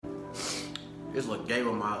It's look gay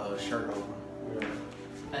with my shirt open. Yeah.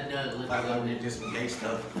 That does look Like good. we just some gay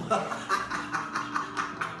stuff.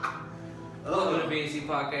 Welcome to BNC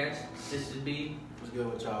Podcast. This is B. What's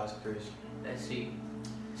good with y'all? It's Chris. That's C.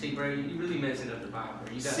 See, bro, you really messing up the vibe,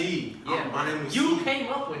 bro. You got C. Yeah, My name is you C. came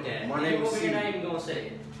up with that. My name is over here C. not even gonna say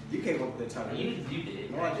it. You came up with the title. You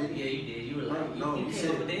did. No, I didn't. Yeah, you did. You were like, No, you you came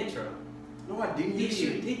said up with the intro. No, I didn't. Yes,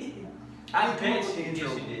 you did. I I didn't come up bet with the you. intro.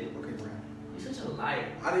 Yes, you did. Okay, Brian. You're such a liar.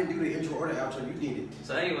 I didn't do the intro or the outro. You did it.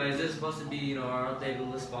 So, anyways, this is supposed to be, you know, our updated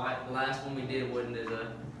little spot. The last one we did wasn't as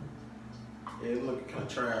Yeah, it looked kind of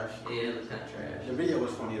trash. yeah, it was kind of trash. The video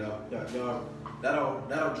was funny though.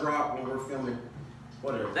 That'll drop when we're filming.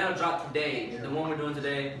 Whatever. That'll drop today. Yeah. The one we're doing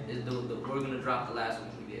today is we're gonna drop the last one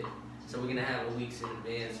we did. So we're gonna have a weeks in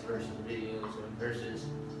advance versus videos or versus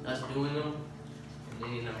us doing them, and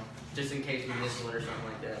then, you know, just in case we miss one or something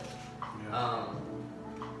like that. Yeah.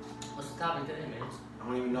 What's the topic today, man? I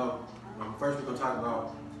don't even know. First we're gonna talk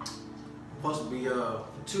about supposed to be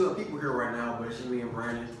two people here right now, but it's just me and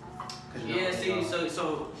Brandon. 'Cause, you know, Yeah, see,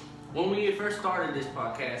 so when we first started this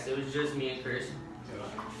podcast, it was just me and Chris,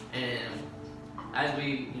 yeah. and as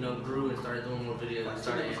we, you know, grew and started doing more videos and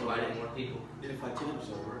started inviting more people, Did it like 10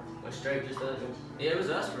 episodes, right? went straight just us. Yeah, it was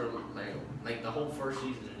us for like the whole first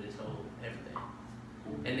season of this whole everything.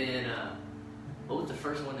 And then what was the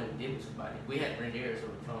first one that we did with somebody? We had Renderis on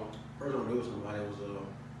the phone. First one to do with somebody was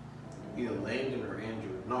either Langdon or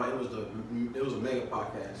Andrew. No, it was a mega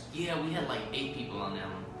podcast. Yeah, we had like 8 people on that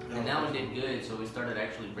one. And that one did good, so we started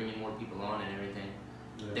actually bringing more people on and everything.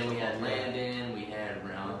 Yeah, Then we had Landon, we had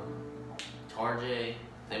Tarjay,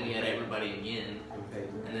 then we had everybody again,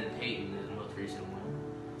 and then Peyton is the most recent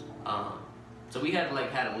one. So we had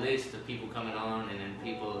a list of people coming on and then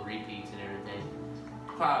people repeats and everything.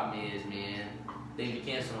 Problem is, man, they be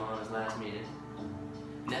canceling on us last minute.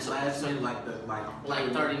 And that's Last minute,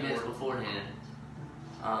 like 30 minutes beforehand.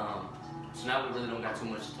 So now we really don't got too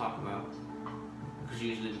much to talk about. Because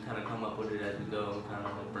usually we kind of come up with it as we go and kind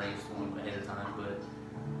of like brainstorm ahead of time. But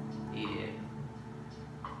yeah,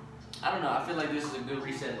 I don't know. I feel like this is a good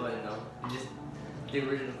reset button though. Just the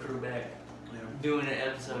original crew back doing an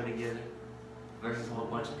episode together versus a whole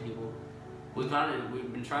bunch of people. We've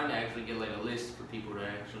been trying to actually get like a list for people to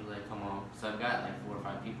actually like come on. So I've got like 4 or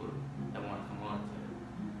 5 people that want to come on.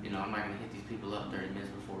 So, you know, I'm not gonna hit these people up 30 minutes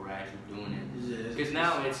before we're actually doing it. Because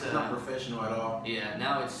now it's not professional at all. Yeah,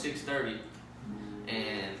 now it's 6:30,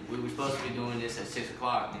 and we were supposed to be doing this at 6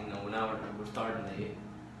 o'clock. And, you know, now we're starting at 8.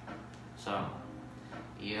 So,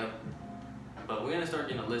 yep. But we're gonna start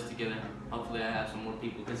getting a list together. Hopefully, I have some more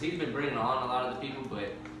people because he's been bringing on a lot of the people, but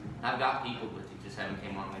I've got people, but they just haven't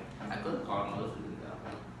came on. Like I could have called most of them.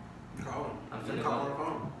 Call him. I'm finna call go.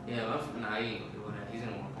 him. Yeah, nah, he ain't gonna do that. He's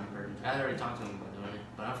gonna want to come first. I already talked to him about doing it,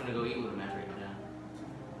 but I'm finna go eat with him after he get down.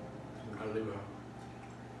 I live out.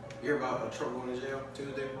 You hear about Trump going to jail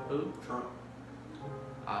Tuesday? Who? Trump.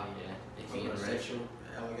 Oh yeah, if he arrested. Sexual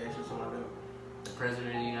allegations, something like that. The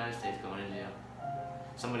president of the United States going to jail.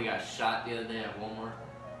 Somebody got shot the other day at Walmart.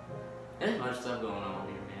 There's a bunch of stuff going on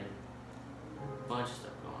here, man. Bunch of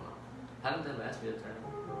stuff going on. How did that last video turn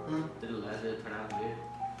out? Did the last video turn out good?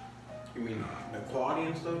 You mean the quality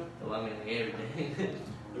and stuff? Well, I mean, like everything.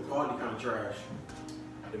 The quality kind of trash.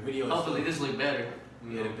 The video. Hopefully, this look better.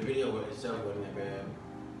 Yeah, the video itself wasn't that bad.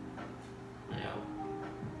 Yeah.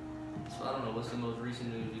 So I don't know. What's the most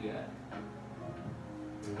recent news you got?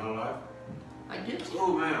 In my life. I get you.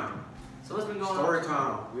 Oh man. So what's been going Story on?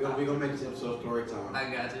 time. We gonna make this episode story time. I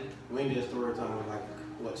got you. We ain't did story time in like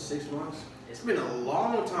what 6 months? It's been a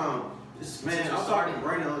long time. Man, I was talking to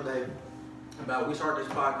Brandon the other day about we started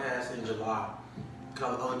this podcast in July. It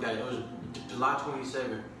was July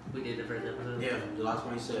 27th. We did the first episode. Yeah, July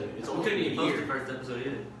 27th. It's We almost couldn't been even a post year. the first episode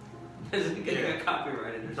either. Because we got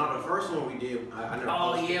copyrighted or something. No, the first one we did, I never Oh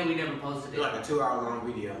posted. yeah, we never posted It it. was like a 2-hour long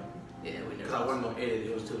video. Yeah, we never. Because I wasn't gonna edit it,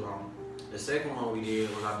 it was too long. The second one we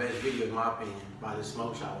did was our best video in my opinion, by the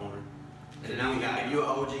smoke shop owner. And now we got. If you're an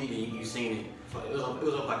OG, then you seen it. It was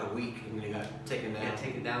up like a week and then it got taken down. Yeah,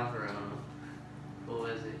 take it down for what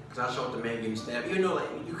was it? Cause I showed the man getting stabbed. Even though like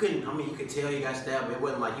you couldn't, I mean you could tell he got stabbed, but it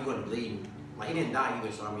wasn't like he wasn't bleeding. Like he didn't die either,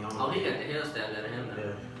 so I mean I don't know. Oh, he got the hell stabbed out of him though.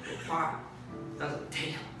 Yeah. Wow. That's a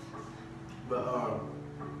damn. But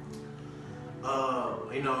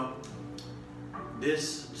you know,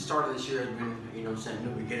 this start of this year has been, you know, saying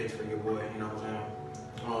new beginnings for your boy. You know what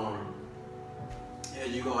I'm saying?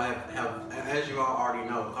 As you all as you all already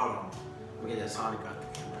know. Hold on, let me get that Sonic out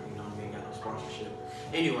the camera. You know, we ain't got no sponsorship.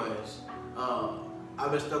 Anyways,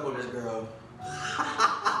 I've been stuck with this girl.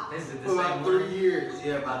 This is the For about same 3 one. years.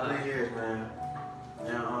 Yeah, about 3 years, man.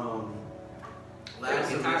 And I'm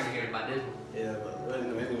tired of hearing about this one. yeah, but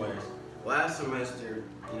anyways, last semester,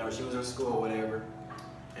 you know, she was in school or whatever,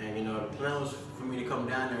 and you know, the plan was for me to come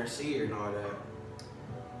down there and see her and all that.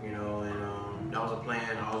 You know, and that was a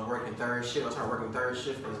plan. I was working third shift. I started working third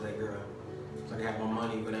shift as that girl, so I could have my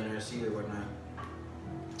money, go down there and see her and whatnot.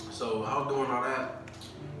 So I was doing all that,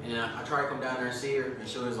 and I tried to come down there and see her, and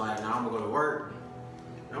she was like, "Nah, I'm gonna go to work."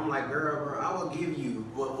 And I'm like, "Girl, bro, I will give you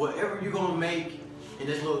whatever you're gonna make in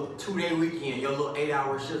this little 2-day weekend, your little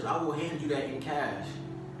 8-hour shifts. I will hand you that in cash."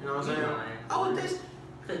 You know what I'm saying? I would this.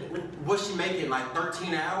 What's she making? Like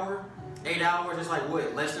 13 an hour? 8 hours? It's like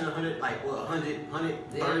what? Less than 100? Like what? 100,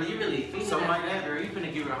 130? Yeah, you really feeling something like that? Or you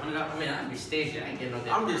finna give her $100? I mean, I'd be staged. I ain't getting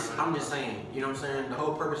no. I'm just saying. You know what I'm saying? The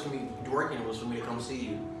whole purpose of me working was for me to come see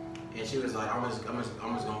you, and she was like, I'm just gonna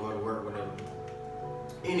go to work, whatever.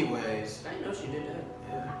 Anyways. I didn't know she did that.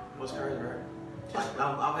 Yeah. What's crazy, right? Like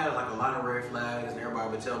I've had like a lot of red flags, and everybody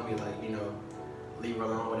would tell me like, you know, leave her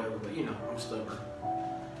alone, whatever. But you know, I'm stubborn.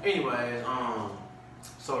 Anyways,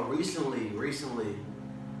 so recently,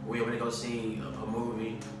 we went to go see a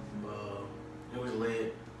movie. It was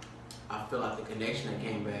lit. I feel like the connection that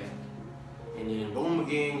came back, and then boom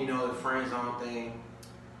again. You know, the friend zone thing.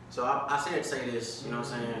 So I said to say this. You know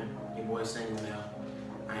what I'm saying? Your boy's single now.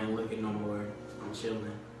 I ain't looking no more. I'm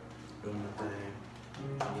chilling, doing my thing.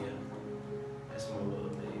 Yeah, that's my little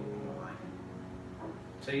thing in my life.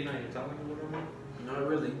 So you're not even talking to her anymore? Not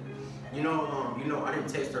really. You know, I didn't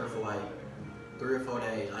text her for like 3 or 4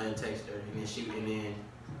 days. I didn't text her, and then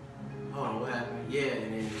hold on, what happened? Yeah,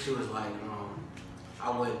 and then she was like, I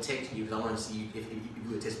wouldn't text you because I want to see you if you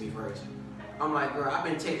would text me first. I'm like, girl, I've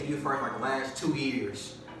been texting you for like the last 2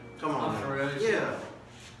 years. Come on, for real? Yeah.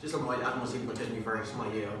 Just I'm like, I want to see if you would text me first. I'm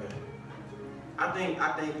like, yeah, okay. I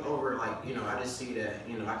think over like, you know, I just see that,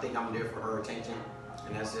 you know, I think I'm there for her attention,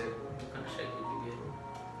 and that's it. What kind of shake did you get?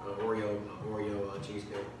 Oreo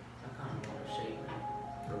cheesecake. I kind of want a shake, man.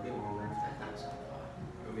 Go get one, man. That kind of sounds fun.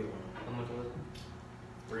 Go get one. How much was it?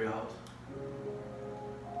 $3.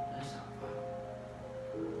 That sounds fun.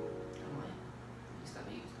 I might stop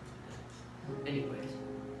eating stuff like that. Anyways.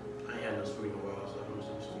 I ain't had no sweet in a while, so I'm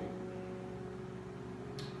just sweet.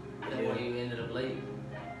 That's why you ended up late.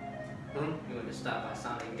 Hmm? You went to stop by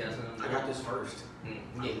Sonic and got something. I got this first. Yeah.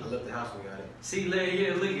 I left the house when we got it. See, Larry,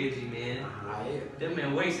 yeah, look at you, man. Yeah. That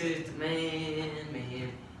man wasted his,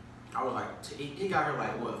 man. I was like, he got here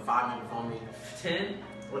like, what, 5 minutes before me? 10?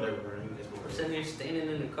 Whatever, bro. He just We're sitting there standing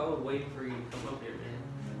in the cold waiting for you to come up here, man.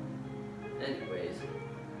 Anyways.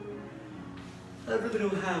 I really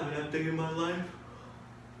don't have anything in my life.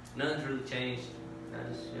 Nothing's really changed.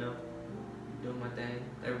 I just, you know, doing my thing.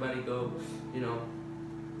 Everybody go, you know,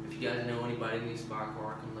 if you guys know anybody needs to buy a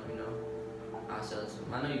car, come let me know. I'll sell it to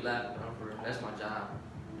them. I know you laugh, but I'm for real. That's my job.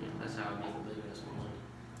 You know, that's how I make a living. That's my money.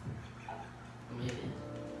 I mean, it is.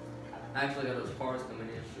 I actually got those cars coming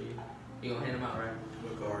in for you. You gonna hand them out, right?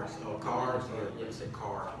 What cars? Oh, cars? Yeah. You said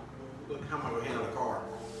car. Look, how am I gonna handle a car?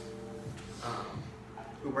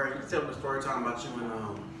 Bro, you tell me the story talking about you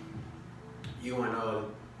and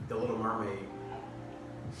the Little Mermaid.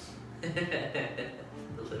 The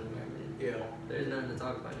Little Mermaid. Yeah. There's nothing to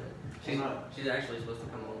talk about yet. She's actually supposed to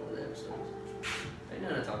come on with the episodes. Ain't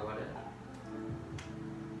nothing to talk about yet.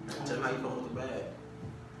 Tell me how you fumbled the bag.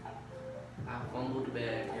 I fumbled the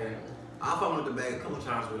bag. Yeah. I fumbled the bag a couple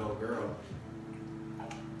times with old girl.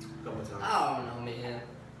 A couple times. I don't know, man.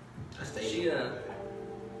 I stayed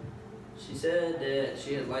She said that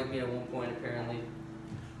she had liked me at one point, apparently.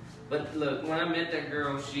 But look, when I met that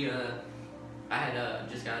girl, I had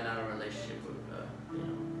just gotten out of a relationship with, you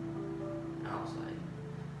know, and I was like,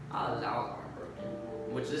 I was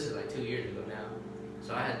heartbroken. Which this is like 2 years ago now.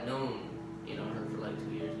 So I had known, you know, her for like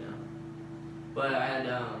 2 years now. But I had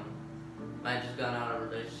just gotten out of a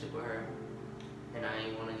relationship with her, and I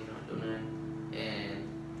didn't want to, you know, do nothing. And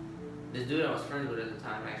this dude I was friends with at the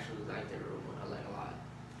time actually liked her a lot.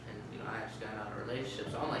 And, you know, I just got out of a relationship,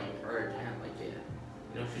 so I'm like encouraging him, like, yeah,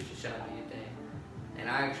 you know, shoot your shot, do your thing. And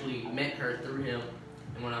I actually met her through him,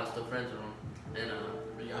 and when I was still friends with him. And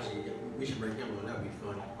we should bring him on. That'd be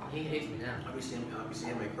funny. Oh, he hates me now. I'll be seeing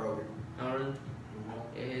him at Kroger. Oh really?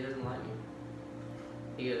 Mm-hmm. Yeah, he doesn't like me.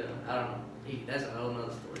 I don't know. That's a whole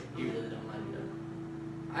nother story. He really don't like me though.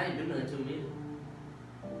 I didn't do nothing to him either.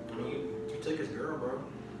 I mean, you took his girl, bro.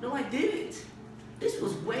 No, I didn't. This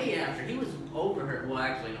was way after. He was over her. Well,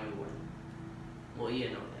 actually, no, he wasn't. Well,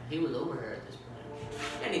 yeah, no, he was over her at this point.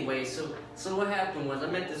 Anyway, so what happened was I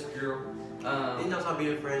met this girl. Didn't y'all start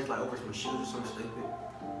being friends like over some shoes or something stupid?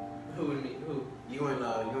 Who and me? Who? You and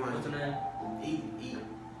What's her name? E.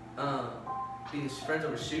 Being friends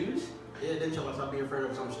over shoes? Yeah, didn't y'all start being friends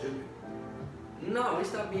over something stupid? No, we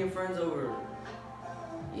stopped being friends over.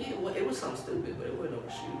 Yeah, well, it was something stupid, but it wasn't over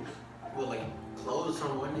shoes. Well,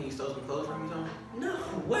 something, wasn't he? You stole some clothes from me or something? No,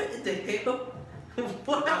 what the hell?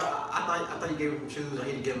 What? I thought you gave him some shoes or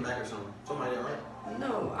he had to give them back or something. Somebody, all right?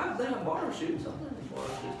 No, I've let him borrow shoes. I've let him borrow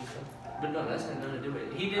shoes and stuff. But no, that's had nothing to do with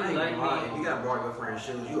it. He I didn't ain't like gonna lie, me. if you got borrow your friend's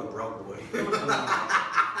shoes, you a broke boy.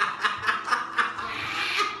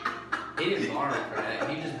 He didn't borrow it for that.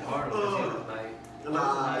 He just borrowed because he was like,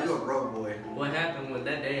 Nah, you a broke boy. what happened was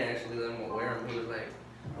that day actually, let him wear them. He was like,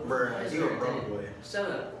 Bruh, you a broke boy.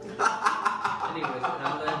 shut up. Anyways,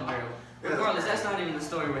 I let him wear them. Regardless, that's not even the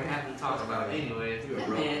story we're having to talk about. Anyways, You a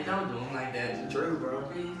broke man, don't do him like that. It's true, bro.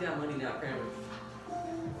 He's got money now, apparently.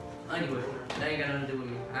 Anyway, that ain't got nothing to do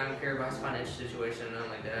with me. I don't care about his financial situation and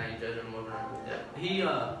nothing like that. I ain't judging him over nothing like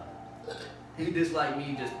that. He disliked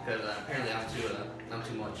me just because apparently I'm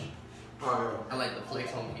too much. Oh, I like to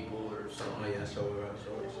flex on people or something. yeah, so.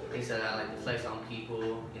 He said I like to flex on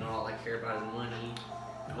people. You know, all I care about is money.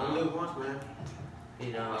 Only live once, man.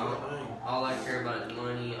 You know, That's the thing. all I care about is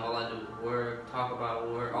money. All I do is work, talk about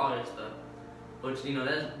work, all that stuff. Which, you know,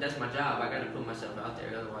 that's my job. I got to put myself out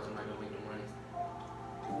there. Otherwise, I'm not gonna make no money.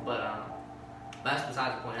 But that's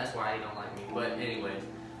besides the point. That's why he don't like me. But anyways,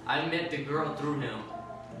 I met the girl through him,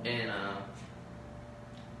 and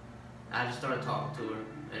I just started talking to her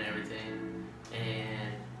and everything.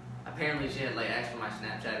 And apparently, she had like asked for my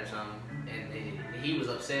Snapchat or something, and he was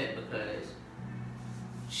upset because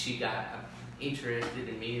she got interested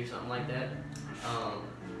in me or something like that.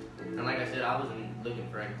 And like I said, I wasn't looking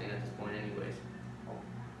for anything at this point, anyways.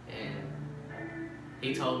 And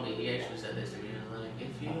he told me, he actually said this to me, he was like,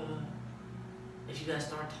 if you guys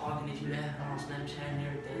start talking, if you have on Snapchat and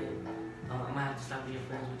everything, I might have to stop being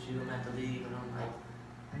friends with you, I might have to leave. And I'm like,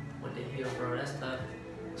 what the hell, bro, that's tough.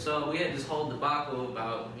 So we had this whole debacle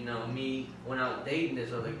about, you know, me when I was dating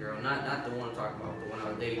this other girl, not the one I'm talking about, but when I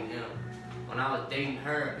was dating him. When I was dating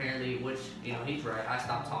her, apparently, which, you know, he's right, I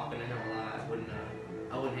stopped talking to him a lot. I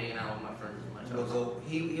wouldn't hang out with my friends as much.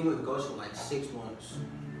 He went ghosting like 6 months.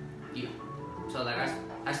 Yeah. So like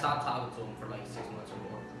I stopped talking to him for like 6 months or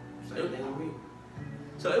more. Same thing with me.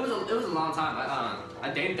 So it was a long time. I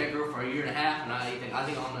dated that girl for a year and a half, and I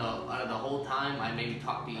think on out of the whole time I maybe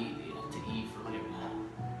talked to Eve for like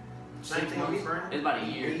Same 6 thing with me, months. Brandon. It's about a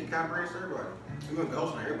year. He comprehends everybody. He went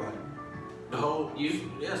ghosting everybody. The whole You?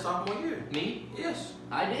 sophomore year. Me? Yes.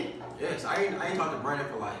 I did. Yes. I ain't talked to Brandon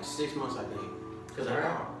for like 6 months, I think. Cause of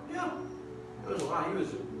her? Yeah. It was a lot. He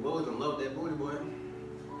was in love with that booty boy.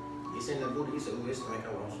 He seen that booty. He said, "Oh, this like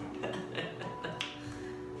I want some."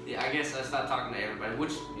 Yeah, I guess I stopped talking to everybody.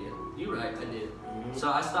 Which, yeah, you're right. I did. Mm-hmm.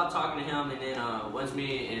 So I stopped talking to him, and then once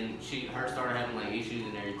me and her started having like issues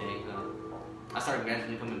and everything, I started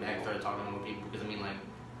gradually coming back, started talking to more people because I mean like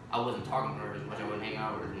I wasn't talking to her as much, I wouldn't hang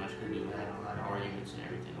out with her as much because we had a lot of arguments and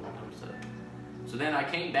everything when it comes to. So then I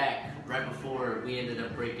came back right before we ended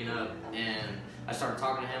up breaking up, and I started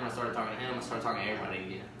talking to him, I started talking to everybody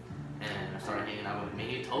again, and I started hanging out with him. And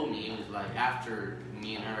he told me, he was like, after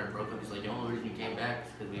me and her broke up, he's like, the only reason you came back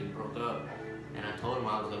is because we broke up. And I told him,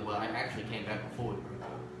 I was like, well, I actually came back before we broke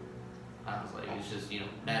up. I was like, it's just, you know,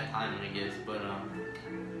 bad timing, I guess. But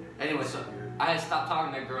anyway, so I had stopped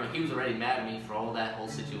talking to that girl, and he was already mad at me for all that whole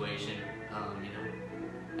situation. You know,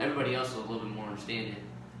 everybody else was a little bit more understanding.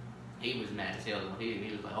 He was mad as hell though. He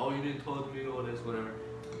was like, oh, you didn't talk to me, all this, whatever.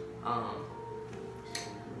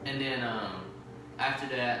 And then after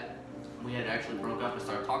that, we had actually broke up and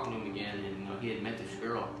started talking to him again, and you know, he had met this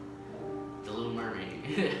girl, the Little Mermaid.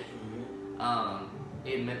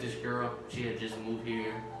 He had met this girl. She had just moved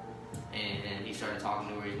here, and he started talking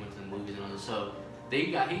to her. He went to the movies and all this. So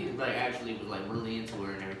he like actually was like really into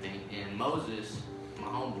her and everything. And Moses, my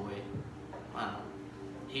homeboy,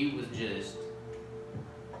 he was just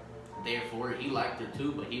there for her. He liked her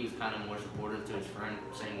too, but he was kind of more supportive to his friend,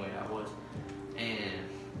 same way I was. And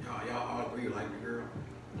y'all all agree you like the girl?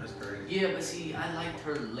 That's crazy. yeah, but see, I liked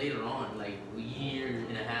her later on, like a year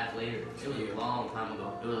and a half later. It was a long time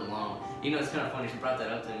ago. It was a long. You know, it's kind of funny. She brought that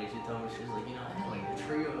up to me. She told me, she was like, you know, I had like a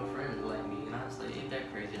trio of friends who like me, and I was like, ain't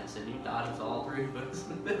that crazy? I said, you dodged all three of us.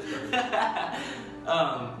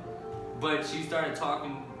 But she started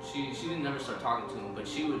talking. She didn't never start talking to him, but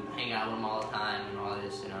she would hang out with him all the time and all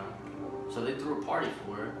this, you know. So they threw a party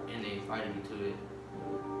for her, and they invited me to it.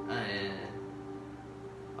 And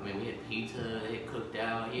I mean, we had pizza, they had cooked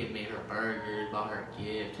out, he had made her burgers, bought her a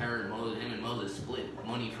gift, him and Moses split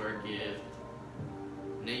money for her gift.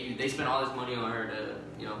 And they spent all this money on her to,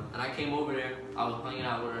 you know, and I came over there, I was hanging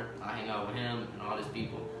out with her, I hang out with him and all these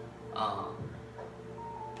people.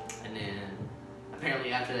 And then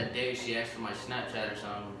apparently after that day, she asked for my Snapchat or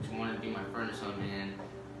something, she wanted to be my friend or something, and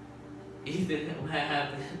Ethan, what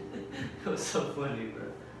happened? It was so funny, bro.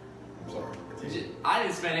 I'm sorry. I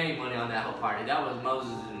didn't spend any money on that whole party. That was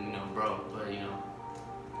Moses and, you know, bro. But, you know.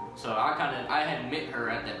 So I had met her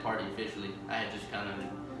at that party officially. I had just kind of,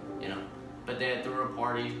 you know. But they had threw her a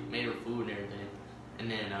party, made her food and everything. And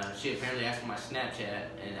then she apparently asked for my Snapchat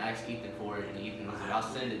and asked Ethan for it. And Ethan was like, I'll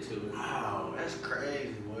send it to her. Wow, that's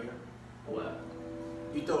crazy, boy. What?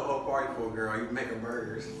 You throw a whole party for a girl, you make her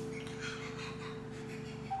burgers.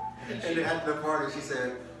 And then after the party, she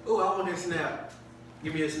said, "Ooh, I want a snap.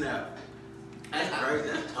 Give me a snap." That's crazy.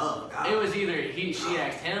 That's tough. It was either she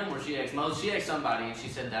asked him or she asked Moses. She asked somebody and she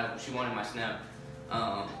said that she wanted my snap.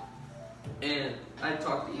 And I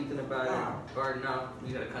talked to Ethan about it. Or no,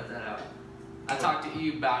 we gotta cut that out. I talked to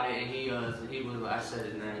you about it and he was I said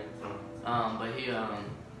his name. But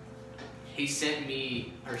he sent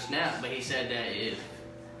me her snap, but he said that if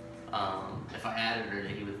I added her,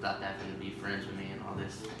 that he would stop having to be friends with me and all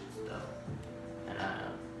this stuff. And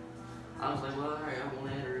I was like, well, alright, I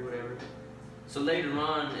won't add her or whatever. So later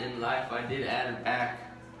on in life, I did add her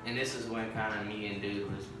back, and this is when kind of me and dude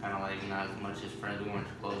was kind of like not as much as friends. We weren't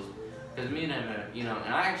too close. Because me and him, you know,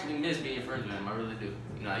 and I actually miss being friends with him. I really do.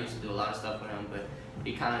 You know, I used to do a lot of stuff with him, but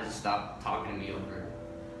he kind of just stopped talking to me over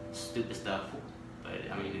stupid stuff.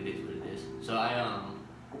 But I mean, it is what it is. So I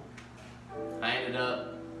ended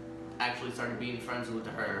up actually started being friends with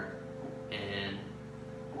her, and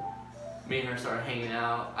me and her started hanging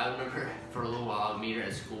out. I remember for a little while, I'd meet her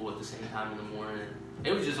at school at the same time in the morning.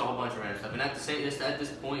 It was just a whole bunch of random stuff. And at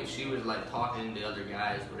this point, she was like talking to other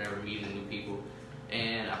guys, whatever, meeting new people.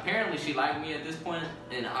 And apparently she liked me at this point,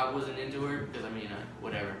 and I wasn't into her because, I mean,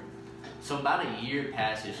 whatever. So about a year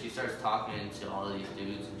passes, she starts talking to all of these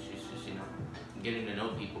dudes, and she's just, you know, getting to know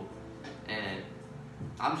people. And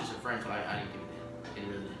I'm just a friend, so I didn't give a damn. It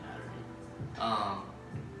really didn't matter to me.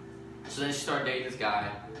 So then she started dating this guy,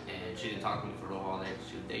 and she didn't talk to me for a little while there because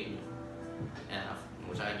she was dating me, and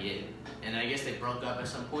which I get. And I guess they broke up at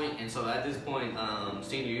some point, and so at this point,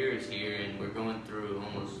 senior year is here, and we're going through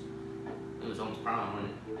it was almost prom,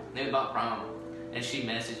 wasn't it? It was about prom, and she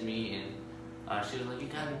messaged me, and she was like, you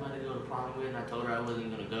got anybody to go to prom with? And I told her I wasn't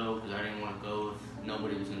going to go because I didn't want to go if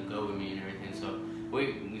nobody was going to go with me and everything. So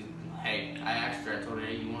hey, I asked her, I told her,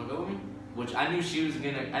 hey, you want to go with me? Which I knew she was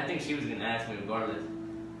going to, I think she was going to ask me regardless.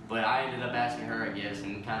 But I ended up asking her, I guess,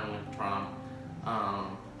 and kind of went to prom.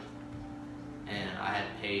 And I had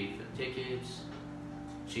paid for the tickets.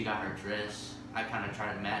 She got her dress. I kind of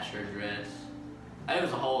tried to match her dress. It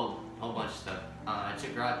was a whole bunch of stuff. I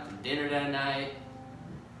took her out to dinner that night.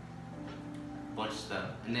 Bunch of stuff.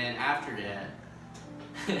 And then after that,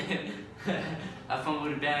 I fumbled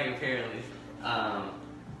with a bag apparently.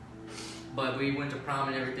 But we went to prom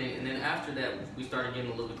and everything. And then after that, we started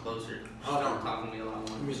getting a little bit closer. Hold on. Talking to me a lot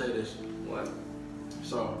more. Let me say this. What?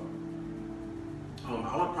 So, I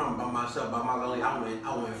went prom by myself, by my lonely.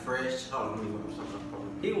 I went fresh. Hold on, let me look something up.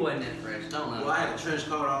 He wasn't that fresh. Don't lie. Well, I had a trench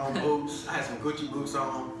coat on, boots. I had some Gucci boots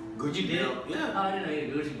on. Gucci belt. Yeah. Oh, I didn't know you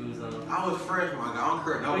had Gucci boots on. I was fresh, my guy. I don't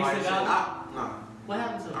care. Nobody you said still nah. What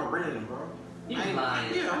happened to them? I rented them, bro. You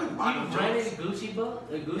lying. Yeah, I didn't buy them. You rented a Gucci belt?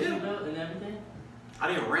 A Gucci belt and everything? I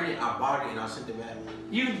didn't rent it. I bought it and I sent it back.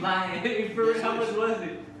 You lying. For real, how much was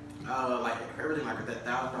it? Like everything, like $1,000.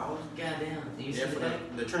 Goddamn. You Yeah, sent for it back?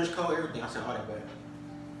 the trench coat, everything. I sent all that back.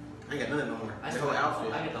 I ain't got nothing no more. I The whole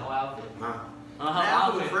outfit. I got the whole outfit. Nah. The Uh-huh,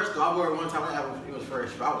 outfit was fresh though. I wore it one time. It was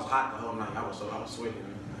fresh, but I was hot the whole night. I was sweating and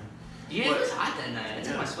everything. Yeah, But- it was hot that night. I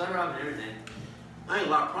took Yeah. my sweater off and everything. I ain't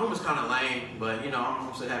lie. Prom was kind of lame, but you know,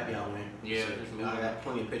 I'm so happy I went. Yeah, So, I got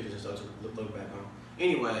plenty of pictures and stuff to look back on.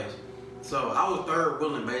 Anyways, so I was third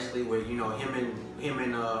wheeling basically with him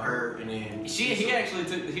and her, and then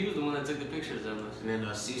He was the one that took the pictures of us. and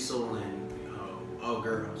then Cecil and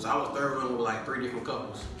girl. So I was third wheeling with like 3 different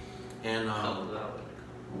couples, and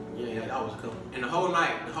yeah, that was a couple. And the whole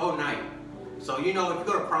night. So if you go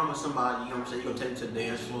to prom with somebody, you know what I'm saying, you gonna take them to the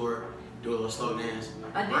dance floor, do a little slow dance.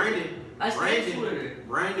 I did.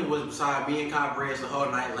 Brandon was beside me and Kai Breds the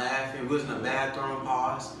whole night laughing. We was in the bathroom,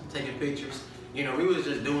 pause, taking pictures. We was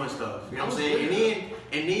just doing stuff. You know what I'm saying?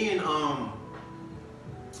 And then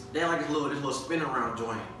they had like this little spin around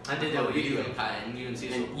joint. I did that with you and Kai and you and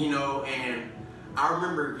Cecil. And and I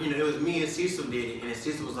remember, it was me and Cecil did it, and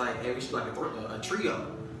Cecil was like, hey, we should like a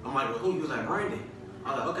trio. I'm like, well, who? He was like, Brandon. I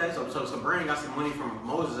was like, okay, so Brandon got some money from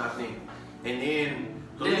Moses, I think. And then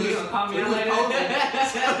so he was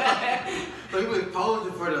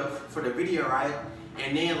posing for the video, right?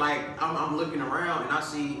 And then like I'm looking around and I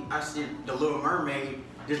see the Little Mermaid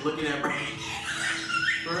just looking at Brandon.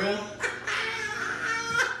 For real?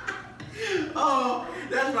 Oh,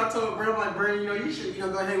 that's what I told Brandon. I'm like, Brandon, you should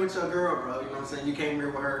go hang with your girl, bro. You know what I'm saying? You came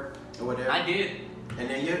here with her or whatever. I did. And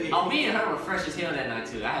then me and her were fresh as hell that night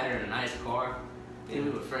too. I had her in a nice car, and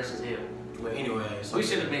we were fresh as hell. But anyways, so we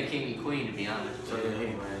should have been king and queen, to be honest. So yeah,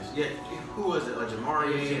 anyways, who was it?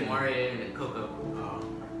 Jamaria. Jamaria and Coco.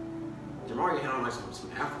 Jamaria had on like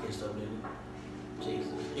some African stuff, didn't he?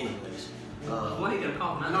 Jesus. Anyways. What are you gonna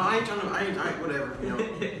call him? No, I ain't whatever,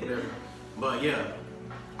 whatever. But yeah,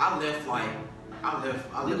 I left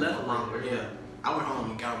You left longer. Yeah. I went home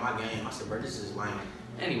and got my game. I said, bro, this is lame.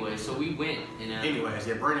 Anyway, so we went and anyways,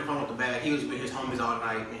 yeah, Brandon phone with the bag. He was with his homies all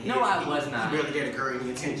night. And I was not. He barely gave a girl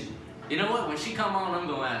any attention. You know what? When she come on, I'm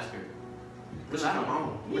gonna ask her. When she come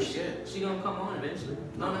home? What she said? She gonna come on eventually.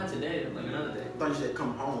 No, not today. Like another day. I thought you said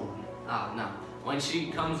come home. Oh no. When she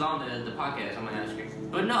comes on the podcast, I'm gonna ask her.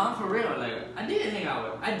 But no, I'm for real. Like I did hang out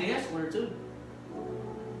with her. I danced with her too.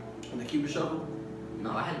 On the Cuban Shuffle?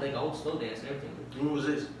 No, I had like old slow dance and everything. When was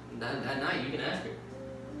this? That night, you can ask her.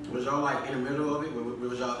 Was y'all like in the middle of it?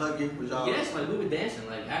 Was y'all hugging? Was y'all? Yes, like we were dancing,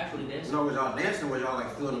 like actually dancing. No, was y'all dancing? Or was y'all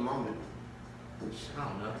like feeling the moment? I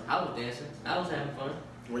don't know. I was dancing. I was having fun.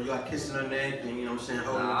 Were you like kissing her neck and you know what I'm saying?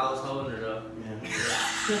 Holding her? I was holding her though.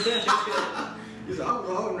 Yeah. You said I was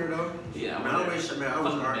holding her though. Yeah. Man, I wish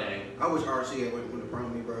RC went to prom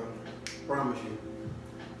with me, bro. Promise you.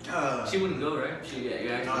 She wouldn't go, right?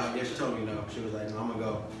 Yeah, she told me no. She was like, no, I'm gonna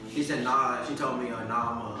go. She said nah. She told me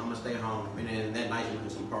nah, I'm gonna stay home. And then that night she went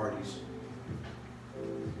to some parties.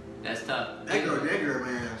 That's tough. That girl,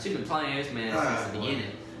 man. She's been playing this man since the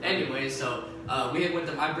beginning. Anyway, so I went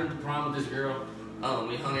to prom with this girl.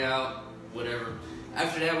 We hung out, whatever.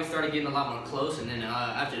 After that, we started getting a lot more close, and then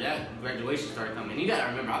after that, graduation started coming. You gotta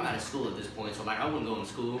remember, I'm out of school at this point, so like I wasn't going to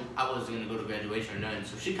school. I wasn't gonna go to graduation or nothing.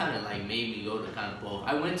 So she kind of like made me go to kind of both.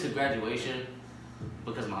 I went to graduation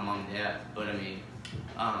because of my mom and dad, but I mean,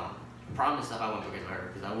 prom and stuff I went because of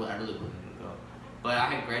her, because I really wasn't gonna go. But I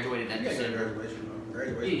had graduated that December.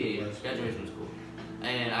 Graduation was cool.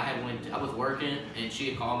 And I was working, and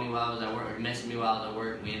she had called me while I was at work, or messaged me while I was at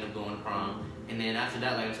work. We ended up going to prom. And then after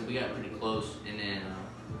that, like I said, we got pretty close. And then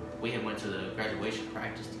we had went to the graduation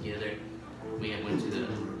practice together. We had went to the...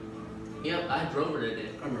 Yep, I drove her that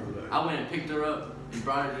day. I remember that. I went and picked her up and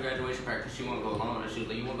brought her to graduation practice. She wanted to go along. And she was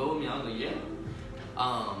like, you want to go with me? I was like, yeah.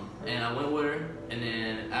 And I went with her. And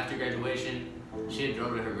then after graduation, she had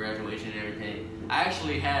drove to her graduation and everything. I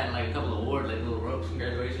actually had like a couple of awards, like little ropes from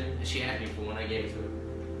graduation. And she asked me for one. I gave it to her.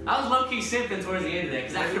 I was low-key simping towards the end of that,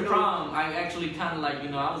 because after prom, I actually kind of like,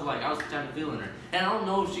 I was kind of feeling her. And I don't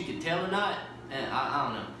know if she could tell or not, and I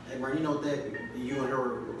don't know. Hey, bro, you know what that you and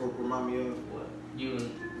her remind me of? What? You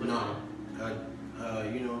and... No.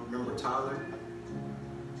 Remember Tyler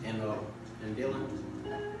and Dylan?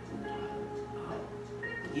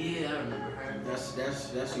 Yeah, I remember her.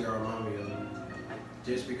 That's who y'all remind me of.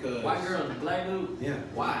 Just because... White girl and the black dude? Yeah.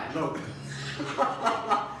 Why? No.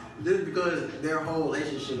 Just because their whole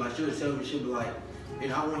relationship, like she would tell me, she'd be like,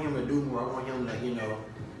 I want him to do more. I want him to,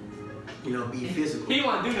 be physical. He didn't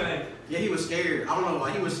want to do nothing. Yeah, he was scared. I don't know,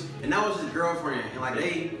 like and that was his girlfriend, and like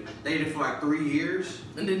they dated for like 3 years.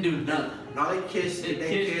 And didn't do nothing. No, they kissed. They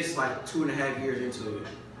kissed like 2.5 years into it,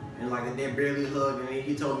 and like they barely hugged. And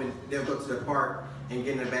he told me they'll go to the park and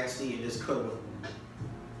get in the back seat and just cuddle.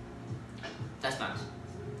 That's nice.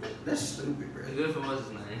 That's stupid, bro. Good for what's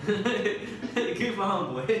his name. Good for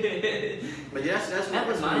homeboy. But yeah, that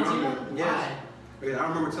reminds you. Yes. Because I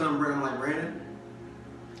remember telling Brandon, I'm like, Brandon.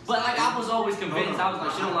 But like I was always convinced, I was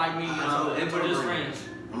like, she don't like me, and we're just friends.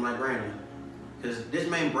 I'm like, Brandon, because this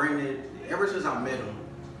man Brandon, ever since I met him,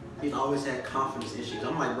 he's always had confidence issues.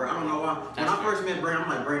 I'm like, bro, I don't know why. When I first met Brandon, I'm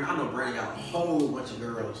like, Brandon, I know Brandon got a whole bunch of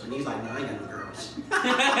girls, and he's like, no, I ain't got no girls. No,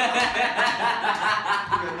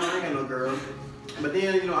 I ain't got no girls. But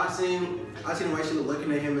then, I seen the way she was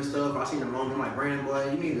looking at him and stuff. I seen the moment. I'm like, Brandon,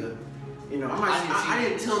 boy, you need to, I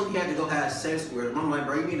didn't tell him he had to go have sex with him. I'm like,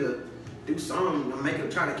 bro, you need to do something, make her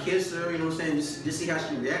try to kiss her. You know what I'm saying? Just see how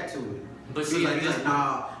she react to it. But see, he's like,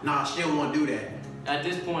 nah, she don't want to do that. At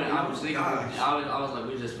this point, I was thinking, I was like,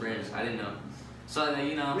 we're just friends. I didn't know. So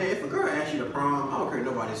Man, if a girl asks you to prom, I don't care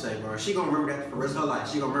what nobody say, bro. She gonna remember that for the rest of her life.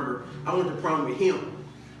 She gonna remember, I went to prom with him,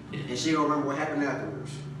 and she gonna remember what happened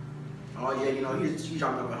afterwards. Oh yeah, he dropped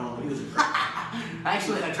me off at home. He was.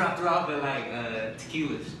 Actually, I dropped her off at like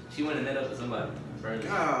Tequila's. She went and met up with somebody. Brandon.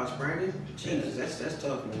 Gosh, Brandon. Jesus, that's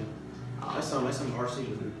tough, man. That's something RC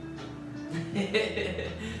would do.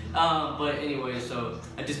 But anyway, so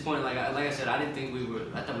at this point, like I said, I didn't think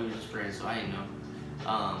I thought we were just friends, so I didn't know.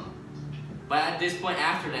 But at this point,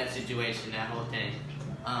 after that situation, that whole thing,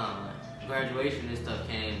 graduation and stuff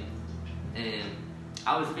came, and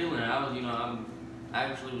I was feeling it. I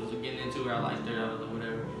actually was getting into her. I liked her. I was like,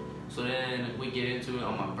 whatever. So then we get into it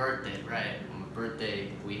on my birthday, right? On my birthday,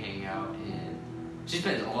 we hang out, and She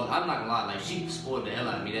spends all. I'm not gonna lie, like she spoiled the hell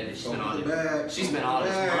out of me that day. She spent all this. She spent Fumbled all the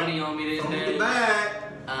this bag. money on me that Fumbled day. the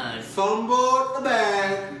bag. Fumbled the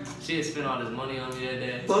bag. She had spent all this money on me that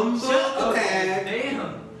day. Fumbled the bag.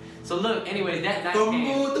 Damn. So look, anyways, that night came.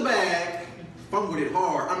 Fumbled the bag. Fumbled it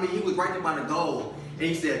hard. I mean, he was right there by the goal, and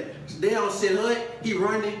he said, "Down, sit hut." He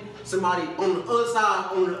running. Somebody on the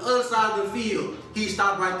other side of the field. He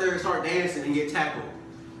stopped right there and started dancing and get tackled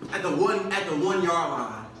at the 1 yard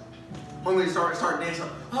line. Homie start dancing.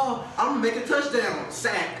 Oh, I'm gonna make a touchdown.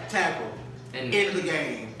 Sack, tackle. And End of the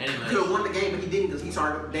game. Anyway. Could have won the game, but he didn't because he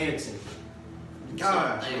started dancing.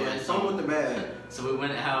 Gosh, anyway, some with the bag. So we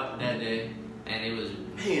went out that day, and it was.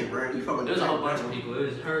 Man, Brandon, you fucking. There was a whole bunch of people.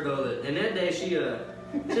 It was her though. And that day she was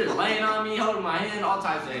laying on me, holding my hand, all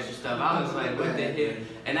types of extra stuff. I was like, what the hell?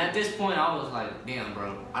 And at this point, I was like, damn,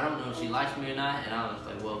 bro, I don't know if she likes me or not. And I was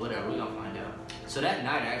like, well, whatever, we gonna find out. So that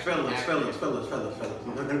night, actually, Fellas.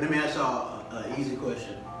 Let me ask y'all an easy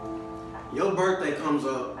question. Your birthday comes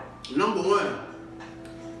up. Number one,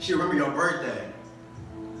 she remember your birthday.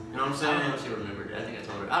 You know what I'm I saying? don't know if she remembered it. I think I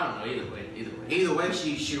told her. I don't know. Either way. Either way,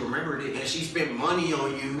 she remembered it, and she spent money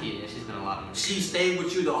on you. Yeah, she spent a lot of money. She stayed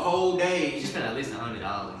with you the whole day. She spent at least $100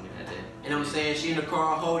 on me that day. You know what I'm saying? She in the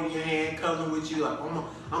car holding your hand, cuddling with you, like,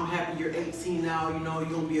 I'm happy you're 18 now, you know,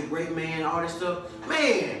 you're gonna be a great man, all this stuff.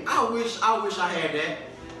 Man, I wish I had that.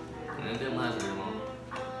 And it didn't last very long.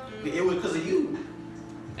 It was because of you.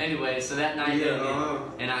 Anyway, so that night, Yeah,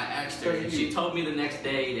 and I asked her, and she told me the next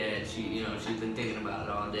day that she's been thinking about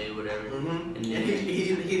it all day, whatever. Mm-hmm. And And then,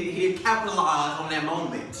 he didn't capitalize on that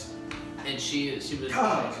moment. and she was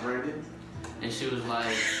Gosh, like, Brandon. and she was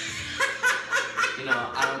like,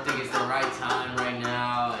 I don't think it's the right time right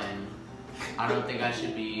now, and I don't think I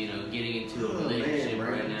should be, getting into a relationship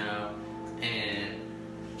right now. And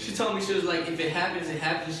she told me, she was like, if it happens, it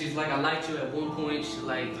happens. She's like, I liked you at one point. She's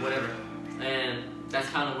like, whatever. And that's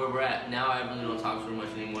kind of where we're at. Now I really don't talk to her much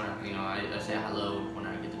anymore. I say hello when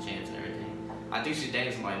I get the chance and everything. I think she's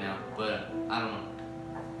dating somebody now, but I don't know.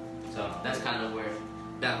 So that's kind of where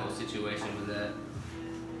that whole situation was at.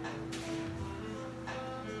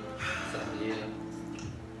 So yeah.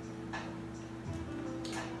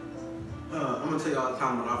 I'm gonna tell you all the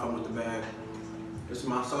time when I'm with the bag. It's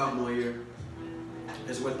my sophomore year.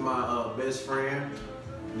 It's with my best friend,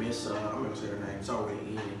 Miss, I'm gonna say her name, it's already Ian.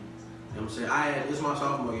 You know what I'm saying? This is my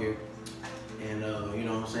sophomore year. And you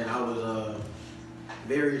know what I'm saying, I was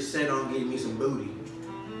very set on getting me some booty.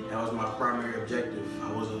 That was my primary objective.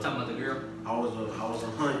 Talking about the girl? I was a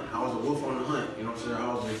hunt. I was a wolf on the hunt. You know what I'm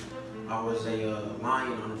saying? I was a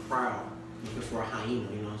lion on the prowl, looking for a hyena.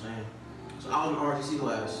 You know what I'm saying? So I was in RTC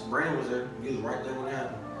class. Brandon was there. He was right there when it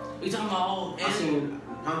happened. We talking about old I seen,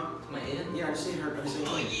 huh? my aunt? Yeah, I just seen her. I just seen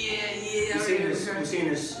her. Oh yeah. You seen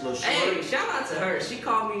this little short? Hey, shout out to her. She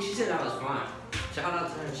called me. She said I was fine. Shout out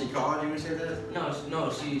to her. She called you and said that?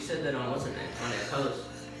 No, she said that on what's her name on that post.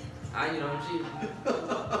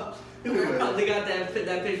 She probably got that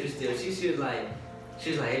picture still. She was like,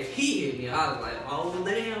 if he hit me, I was like, oh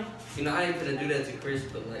damn. I ain't gonna do that to Chris,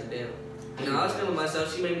 but like damn. I was feeling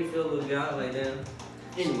myself. She made me feel a little good. I was like damn.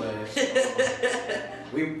 Anyways,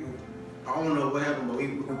 I don't know what happened, but we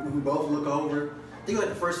both look over. I think like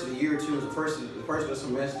the first of the year too, the first of the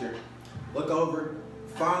semester. Look over,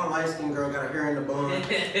 fine light-skinned girl got her hair in the bun. No,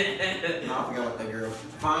 I forgot about that girl.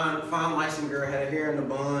 Fine light-skinned girl had her hair in the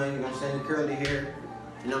bun. You know what I'm saying? Curly hair.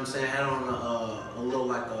 You know what I'm saying? Had on a little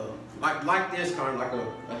like this kind of like a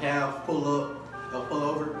half pull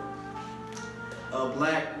over.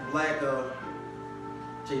 Black.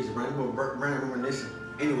 Jesus, Brandon reminiscing.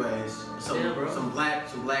 Anyways, some black.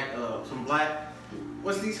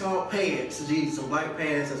 What's these called? Pants. Jeez, some black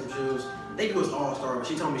pants and some shoes. They do us All-Star, but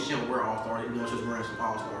she told me she don't wear All-Star, even though she was wearing some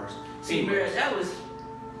All-Stars. See, man, that was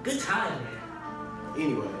good time, man.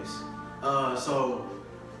 Anyways, so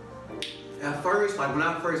at first, like when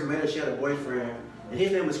I first met her, she had a boyfriend, and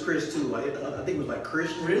his name was Chris too. Like I think it was like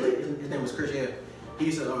Christian. Really? His name was Chris. Yeah. He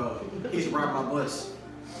used to ride my bus.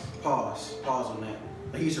 Pause on that.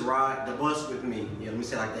 He used to ride the bus with me. Yeah, let me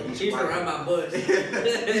say it like that. He used to ride my bus.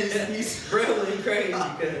 He's really crazy.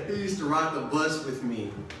 He used to ride the bus with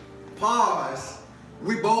me. Pause.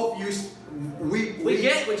 We both used. We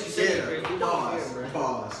get what you said. Yeah.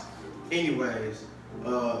 Pause. Anyways,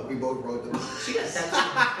 we both rode the bus. She got tattoos on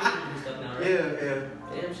her fingers and stuff now, right?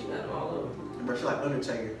 Yeah. Damn, she got them all over. But she like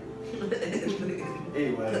Undertaker.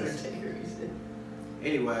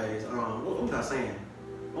 Anyways, what was I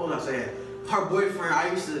saying? Her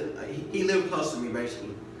boyfriend, he lived close to me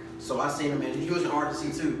basically. So I seen him, and he was in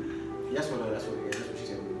RTC too. That's what she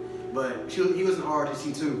said. But he was in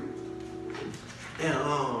RTC too. And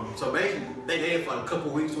so basically they dated for like a couple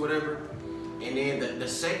weeks or whatever. And then the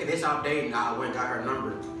second they stopped dating, I went and got her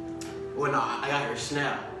number. Well, no, I got her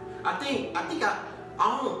Snap. I don't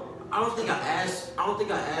think I asked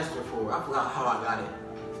her for it. I forgot how I got it.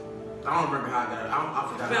 I don't remember how I got it. I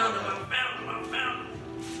forgot. I found him.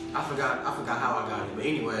 I forgot how I got it. But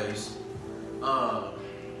anyways, I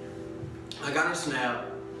got her Snap,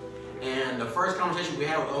 and the first conversation we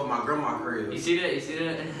had was over my grandma's crib. You see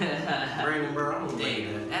that? Brandon, bro, I don't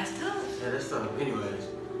believe that. That's tough. Yeah, that's tough. Anyways,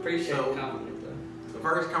 Appreciate the compliment though. the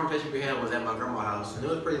first conversation we had was at my grandma's house, and it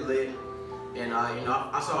was pretty lit. And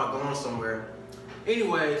I saw her going somewhere.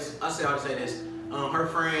 Anyways, I would say this. Her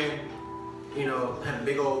friend, had a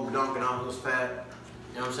big old donkey on who was fat.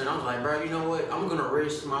 You know what I'm saying? I was like, bro, you know what? I'm gonna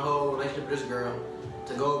risk my whole relationship with this girl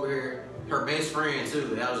to go over here. Her best friend too.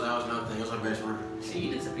 That was another thing. It was her best friend.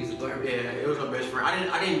 See, that's a piece of garbage. Yeah, it was her best friend.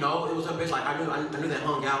 I didn't know it was her best. Like I knew they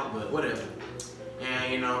hung out, but whatever.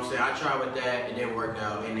 And you know what I'm saying? I tried with that. It didn't work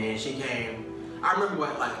out. And then she came. I remember what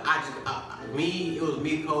it was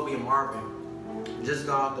me, Kobe, and Marvin just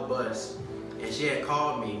got off the bus, and she had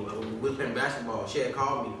called me. We were playing basketball. She had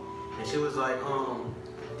called me, and she was like,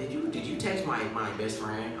 did you text my best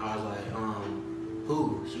friend? I was like,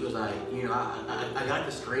 who? She was like, I got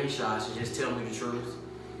the screenshots. She just tell me the truth.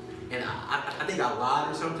 And I think I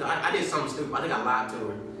lied or something. I did something stupid. I think I lied to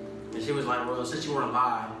her. And she was like, well, since you want to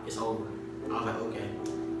lie, it's over. I was like, okay.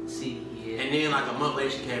 See, yeah. And then like a month later,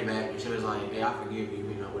 she came back and she was like, hey, I forgive you,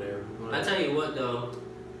 whatever. I tell you what though.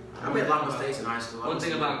 I made a lot of mistakes in high school. One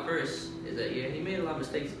thing about Chris is that he made a lot of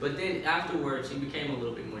mistakes, but then afterwards he became a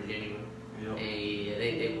little bit more genuine. Yep. And yeah,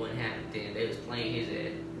 they wouldn't have it then. They was playing his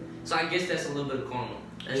ad. So I guess that's a little bit of karma.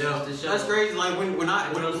 That's crazy. Like when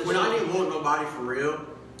I didn't want nobody for real,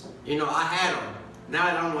 I had them. Now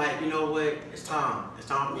that I'm like, you know what? It's time. It's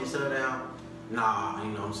time for me to settle down. Nah,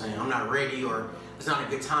 you know what I'm saying? I'm not ready, or it's not a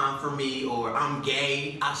good time for me, or I'm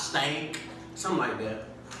gay, I stink, something like that.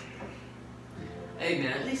 Hey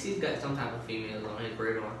man, at least he's got some type of females on his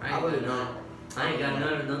radar. I really don't. I ain't got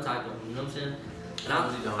none of them type of them, you know what I'm saying? And I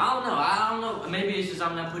really don't. I don't know. Maybe it's just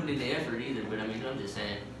I'm not putting in the effort either, but I mean, I'm just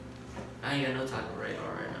saying. I ain't got no type of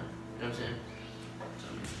radar right now. You know what I'm saying?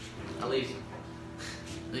 So, at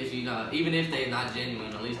least you got, even if they're not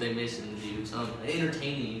genuine, at least they missing you, something. They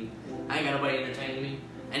entertaining you. I ain't got nobody entertaining me.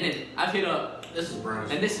 And then I've hit up, This is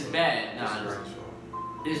Brandon's and this is bad. Nah, Brandon's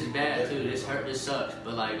fault. this is bad too. This sucks.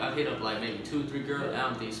 But like I've hit up like maybe 2 or 3 girls. I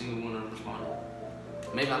don't think a single one of them responded.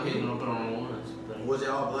 Maybe I'm hitting up on ones. But Was it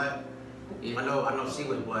all black? yeah. I know C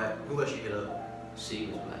was black. Who else you hit up? C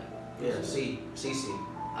was black. Yeah, CC.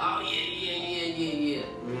 Oh yeah.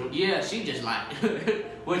 Mm-hmm. Yeah, she just like,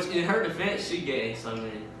 which in her defense, she gay. So I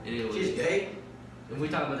mean, it was. She's gay? If we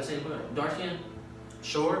talking about the same person, dark skin.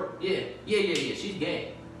 Short? Yeah. She's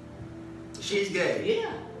gay. She's gay.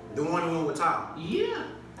 Yeah. The one who went with Tom. Yeah.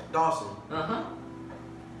 Dawson. Uh-huh.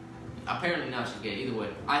 Apparently now she's gay. Either way,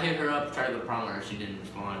 I hit her up, tried to go to prom with her. She didn't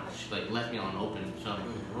respond. She like left me on open. So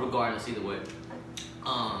regardless, either way.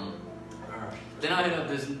 Then I hit up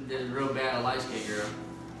this real bad light skinned girl.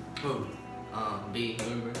 Who? B.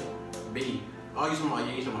 Remember? B. Oh, you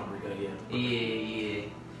talking about Brika, yeah. Yeah.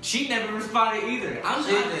 She never responded either.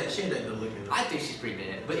 She ain't that good looking. I think she's pretty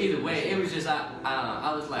bad. But either way, it was just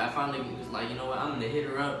I was like, I finally was like, you know what, I'm gonna hit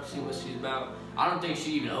her up, see what she's about. I don't think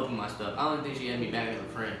she even opened my stuff. I don't think she had me back as a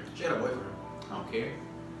friend. She had a boyfriend. I don't care.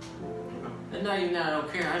 And not even that I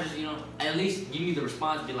don't care. I just, at least give me the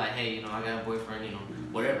response, be like, hey, I got a boyfriend,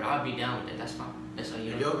 whatever. I'll be down with that. That's fine. That's how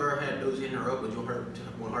If your girl had dudes hitting her up, would you want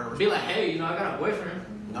her to be like, hey, I got a boyfriend.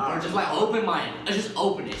 Nah, or just like open mine. I just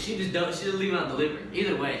open it. She just leave it undelivered.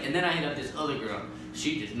 Either way. And then I hit up this other girl.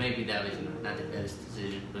 She just maybe that was not the best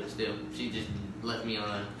decision, but still, she just left me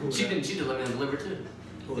on. She just let me undelivered too.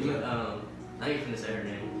 Who was that? I ain't gonna say her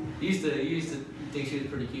name. You used to think she was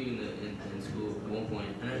pretty cute in school at one point.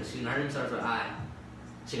 Her name starts with I.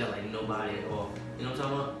 She got like nobody at all. You know what I'm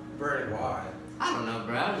talking about? Brandon, why? I don't know,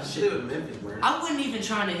 bro. She lived in Memphis, Brandon. I wasn't even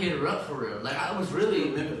trying to hit her up for real. Like I was really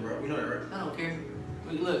in Memphis, bro. You know that, right? I don't care.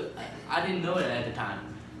 Look, I didn't know it at the time.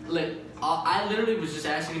 Look, I literally was just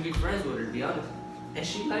asking to be friends with her, to be honest. And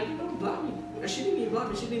she blocked me. Or she didn't even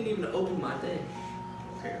block me. She didn't even open my thing.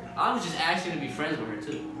 Okay. I was just asking to be friends with her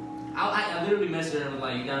too. I literally messaged her and was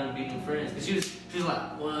like, you down to be new friends? Cause she was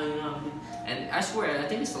like, well, and I swear, I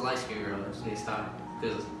think it's the light skinned girl that needs to stop.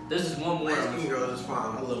 Cause there's this one more. Light skinned girl is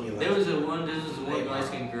fine. I love me. There was one light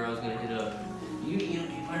skinned girl I was gonna hit up. You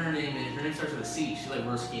put her name in. Her name starts with a C. She's like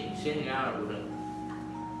real skinny. She hang out with her.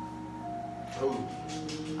 Oh.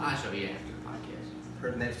 I'll show you after the podcast.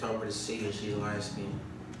 Her name started with a C and she's light skinned.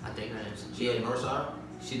 I think her name's. She at Northside?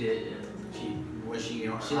 She did, yeah. She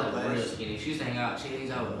like real skinny. She used to hang out. She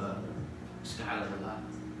hangs out with Skylar a lot.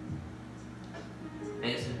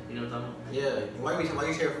 Hanson, you know what I'm talking about? Yeah. Why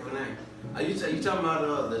you say her full name? Are you talking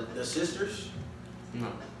about the sisters? No.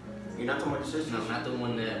 You're not talking about the sisters? No, not the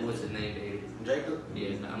one that, what's his name, baby? Jacob?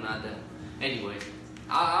 Yeah, no, I'm not that. Anyways,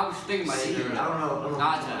 I was thinking about hitting her I up. don't know.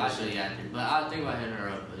 I'll show you after. But I was thinking about hitting her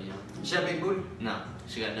up, but you know. She got big booty? No,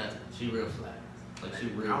 she got nothing. She real flat. Like, she I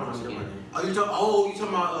real don't know skinny. what oh, you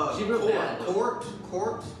talking about She real bad, though.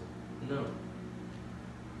 Court? No.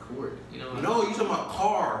 Court. You know what? No, you talking about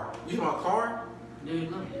car. You talking about car?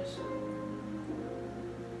 Dude, let me just.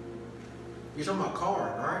 You talking about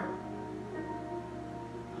car, right?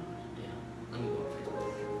 Damn. Let me go on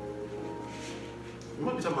Facebook. You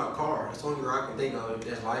might be talking about car. That's the only girl I can think of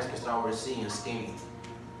that's light skin start with C and skinny.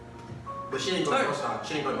 But she ain't go north side.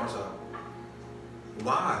 She ain't go north side.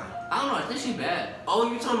 Why? I don't know. I think she bad.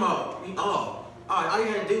 Oh, you talking about all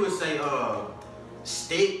you had to do was say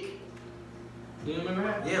steak. Do you remember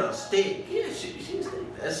her? Yeah, steak. Yeah, she was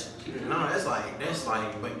thick. That's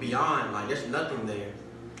like but beyond, like there's nothing there.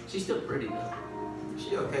 She's still pretty though.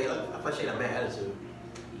 She okay. I thought she had a bad attitude.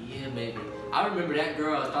 Yeah, maybe. I remember that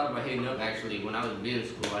girl I was talking about hitting up actually when I was in middle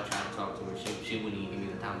school. I tried to talk to her. She wouldn't even give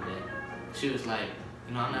me the time of day. She was like,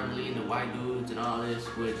 you know, I'm not really into white dudes and all this,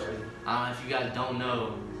 which I don't know if you guys don't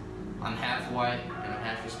know, I'm half white and I'm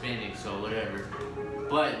half Hispanic, so whatever.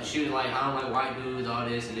 But she was like, I don't like white dudes, all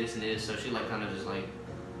this and this and this, so she like kind of just like,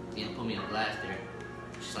 you know, put me on blast there.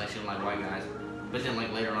 She's like, she don't like white guys. But then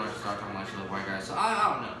like later on she started talking about she like white guys. So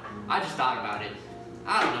I don't know. I just thought about it.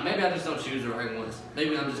 I don't know, maybe I just don't choose the right ones.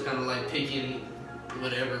 Maybe I'm just kind of like picking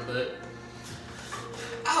whatever, but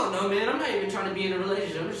I don't know, man. I'm not even trying to be in a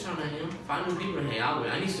relationship. I'm just trying to, you know, find new people to hang out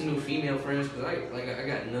with. I need some new female friends because I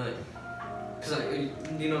got none. Cause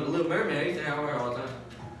you know, the Little Mermaid, I used to have her all the time.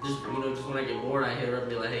 Just when I get bored, I hit her up and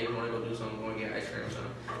be like, hey, you wanna go do something? Wanna get ice cream or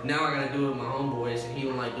something? Now I gotta do it with my homeboys, and he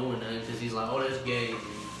don't like doing nothing because he's like, oh, that's gay.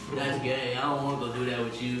 That's gay. I don't wanna go do that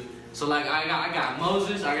with you. So like, I got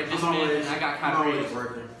Moses, I got this man, and I got Kyrie.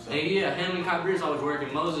 Working. So. And yeah, him and Kyrie always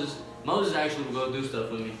working. Moses actually will go do stuff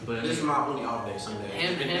with me, but this is my only off day Sunday.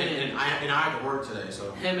 And I had to work today,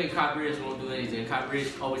 so. Him and Kyrie won't do anything. Kyrie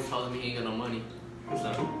always tells me he ain't got no money.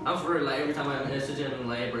 So I'm for real. Like every time I message him, I'm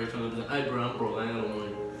like, hey bro, hey bro, I'm broke. I ain't got no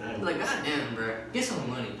money. I'm like, god damn, bro, get some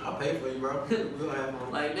money. I'll pay for you, bro. We'll have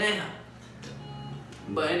money. Like damn.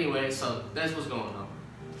 But anyway, so that's what's going on.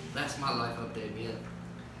 That's my life update, man.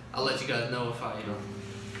 I'll let you guys know if I, you know.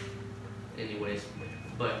 Anyways,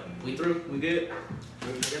 but we through. We good.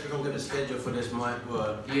 I guess we're gonna get a schedule for this month.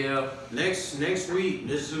 Yeah. Next week,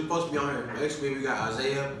 this is supposed to be on here. Next week we got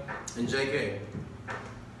Isaiah and JK.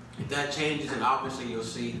 If that changes, then obviously you'll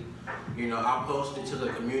see. You know, I'll post it to the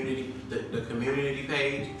community, the community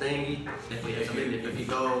page thingy. If you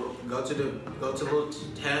go to the little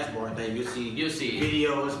taskbar thing, you'll see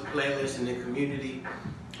videos, playlists in the community.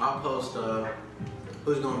 I'll post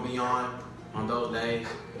who's gonna be on those days.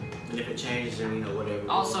 And if it changes, then you know, whatever.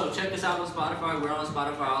 Also, check us out on Spotify. We're on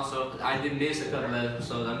Spotify also. I did miss a couple of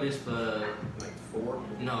episodes. I missed the... Like 4?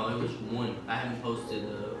 No, it was 1. I haven't posted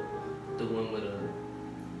the one with a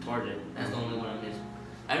Target. That's the only one I missed.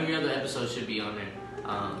 Every other episode should be on there.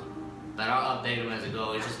 But I'll update them as it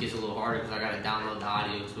goes. It just gets a little harder because I got to download the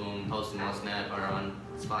audio to them, post them on Snap or on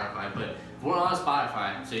Spotify. But we're on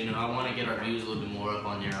Spotify, so you know, I want to get our views a little bit more up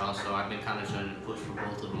on there also. I've been kind of trying to push for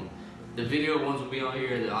both of them. The video ones will be on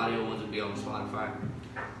here, the audio ones will be on Spotify.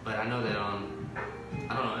 But I know that I don't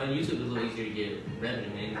know, on YouTube is a little easier to get revenue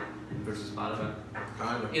maybe versus Spotify.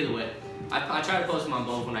 Kind of. Either way, I try to post them on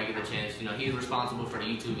both when I get the chance. You know, he's responsible for the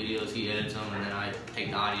YouTube videos, he edits them, and then I take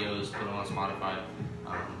the audios, put them on Spotify,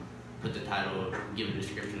 put the title, give a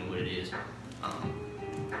description of what it is.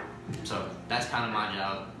 So that's kind of my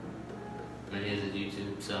job, and his is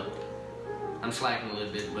YouTube. So I'm slacking a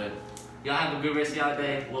little bit, but y'all have a good rest of y'all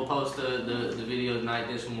day. We'll post the video tonight.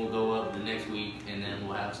 This one will go up the next week, and then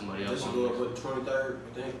we'll have somebody else. This will go up with 23rd,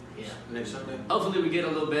 I think. Yeah. Next Sunday. Hopefully we get a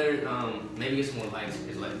little better. Maybe get some more likes.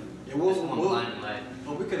 It's like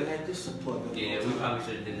Oh, we could have had this support. Yeah, we probably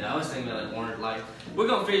should have done that. I was thinking about like orange lights. We're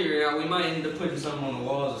gonna figure it out. We might end up putting something on the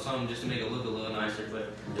walls or something just to make it look a little nicer.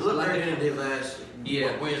 But it looked better than it did last Wednesday.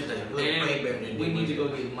 It looked way better than it did. We need to go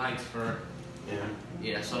get mics for. Yeah.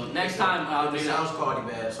 Yeah. So next time I'll the do. sound quality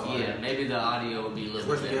bad. So yeah, maybe the audio will be a little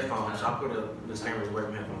bit better. Headphones. I'll put a disclaimer to wear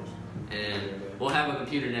headphones. And we'll have a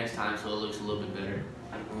computer next time so it looks a little bit better.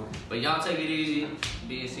 But y'all take it easy.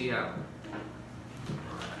 BNC out.